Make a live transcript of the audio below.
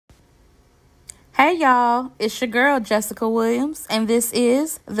Hey y'all, it's your girl Jessica Williams, and this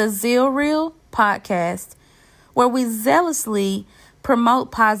is the Zeal Real podcast, where we zealously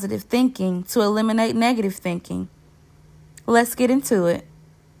promote positive thinking to eliminate negative thinking. Let's get into it.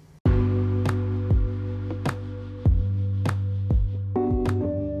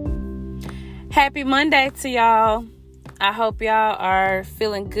 Happy Monday to y'all. I hope y'all are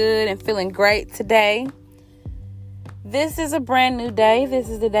feeling good and feeling great today. This is a brand new day. This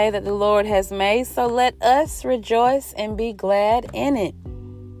is the day that the Lord has made. So let us rejoice and be glad in it.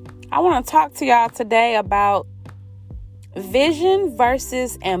 I want to talk to y'all today about vision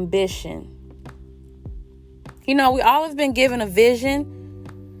versus ambition. You know, we all have been given a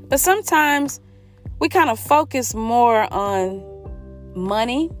vision, but sometimes we kind of focus more on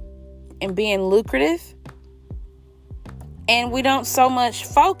money and being lucrative. And we don't so much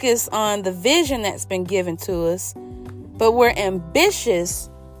focus on the vision that's been given to us. But we're ambitious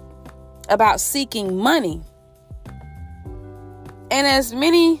about seeking money. And as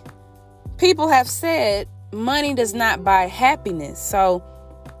many people have said, money does not buy happiness. So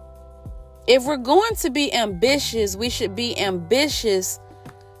if we're going to be ambitious, we should be ambitious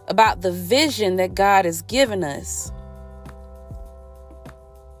about the vision that God has given us.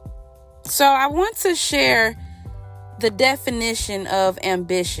 So I want to share the definition of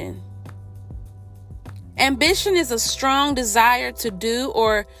ambition. Ambition is a strong desire to do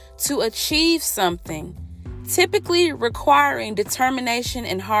or to achieve something, typically requiring determination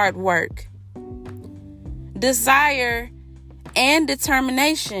and hard work. Desire and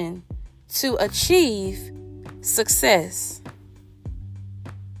determination to achieve success.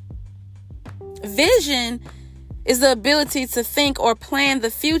 Vision is the ability to think or plan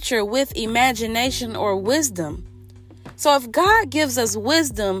the future with imagination or wisdom. So if God gives us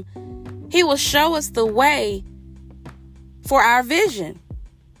wisdom, He will show us the way for our vision.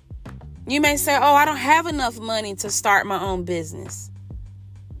 You may say, I don't have enough money to start my own business.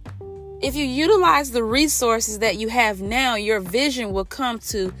 If you utilize the resources that you have now, your vision will come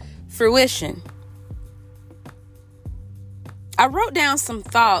to fruition. I wrote down some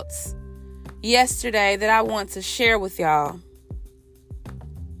thoughts yesterday that I want to share with y'all.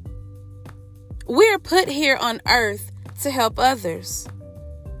 We're put here on earth to help others.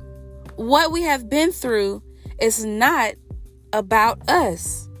 What we have been through is not about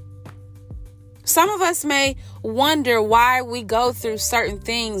us. Some of us may wonder why we go through certain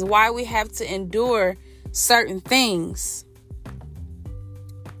things, why we have to endure certain things.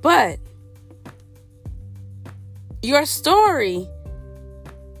 But your story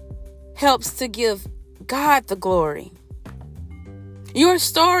helps to give God the glory. Your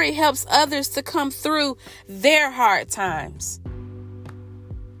story helps others to come through their hard times.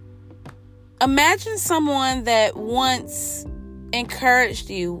 Imagine someone that once encouraged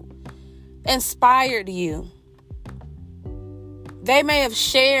you, inspired you. They may have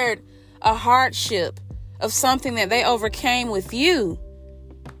shared a hardship of something that they overcame with you,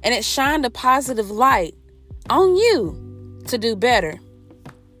 and it shined a positive light on you to do better.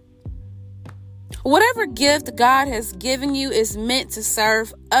 Whatever gift God has given you is meant to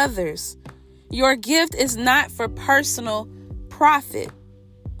serve others. Your gift is not for personal profit.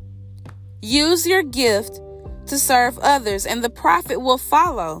 Use your gift to serve others, and the profit will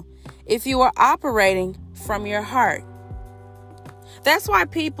follow if you are operating from your heart. That's why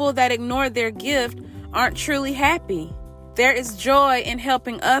people that ignore their gift aren't truly happy. There is joy in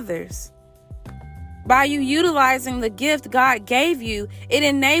helping others. By you utilizing the gift God gave you, it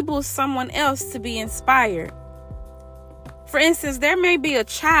enables someone else to be inspired. For instance, there may be a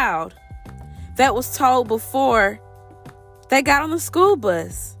child that was told before they got on the school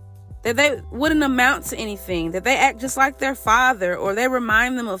bus that they wouldn't amount to anything, that they act just like their father, or they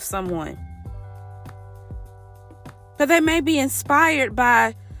remind them of someone. But they may be inspired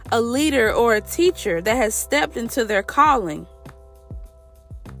by a leader or a teacher that has stepped into their calling.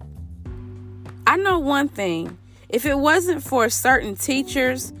 I know one thing. If it wasn't for certain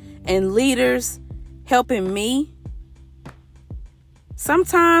teachers and leaders helping me,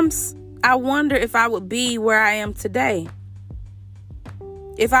 sometimes I wonder if I would be where I am today.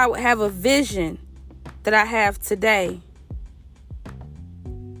 If I would have a vision that I have today.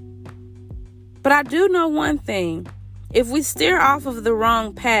 But I do know one thing. If we steer off of the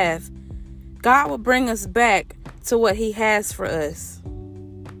wrong path, God will bring us back to what He has for us.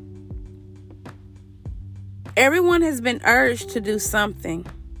 Everyone has been urged to do something.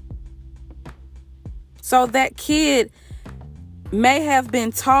 So that kid may have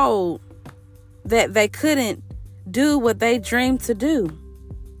been told that they couldn't do what they dreamed to do.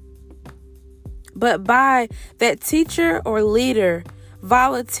 But by that teacher or leader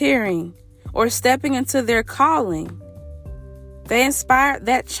volunteering or stepping into their calling. They inspired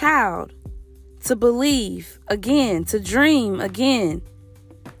that child to believe again, to dream again,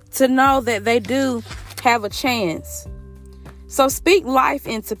 to know that they do have a chance. So speak life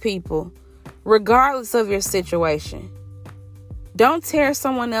into people, regardless of your situation. Don't tear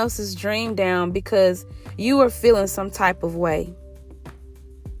someone else's dream down because you are feeling some type of way.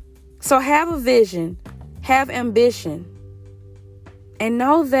 So have a vision, have ambition, and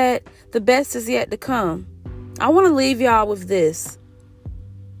know that the best is yet to come. I want to leave y'all with this.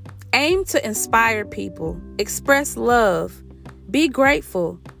 Aim to inspire people, express love, be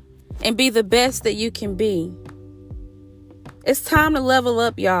grateful, and be the best that you can be. It's time to level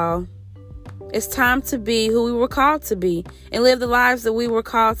up, y'all. It's time to be who we were called to be and live the lives that we were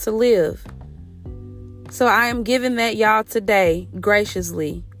called to live. So I am giving that y'all today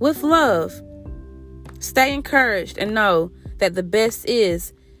graciously with love. Stay encouraged and know that the best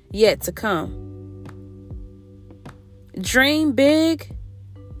is yet to come. Dream big,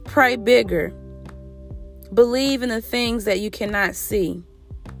 pray bigger. Believe in the things that you cannot see,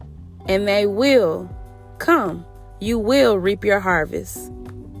 and they will come. You will reap your harvest.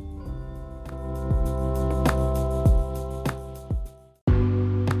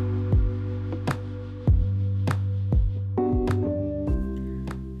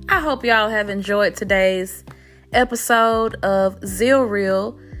 I hope y'all have enjoyed today's episode of Zeal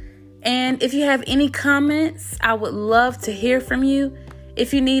Real. And if you have any comments, I would love to hear from you.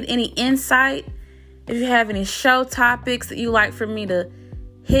 If you need any insight, if you have any show topics that you like for me to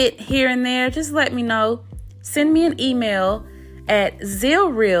hit here and there, just let me know. Send me an email at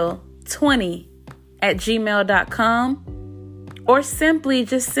zealreal20@gmail.com, or simply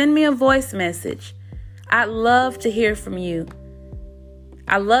just send me a voice message. I'd love to hear from you.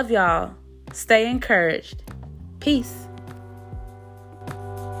 I love y'all. Stay encouraged. Peace.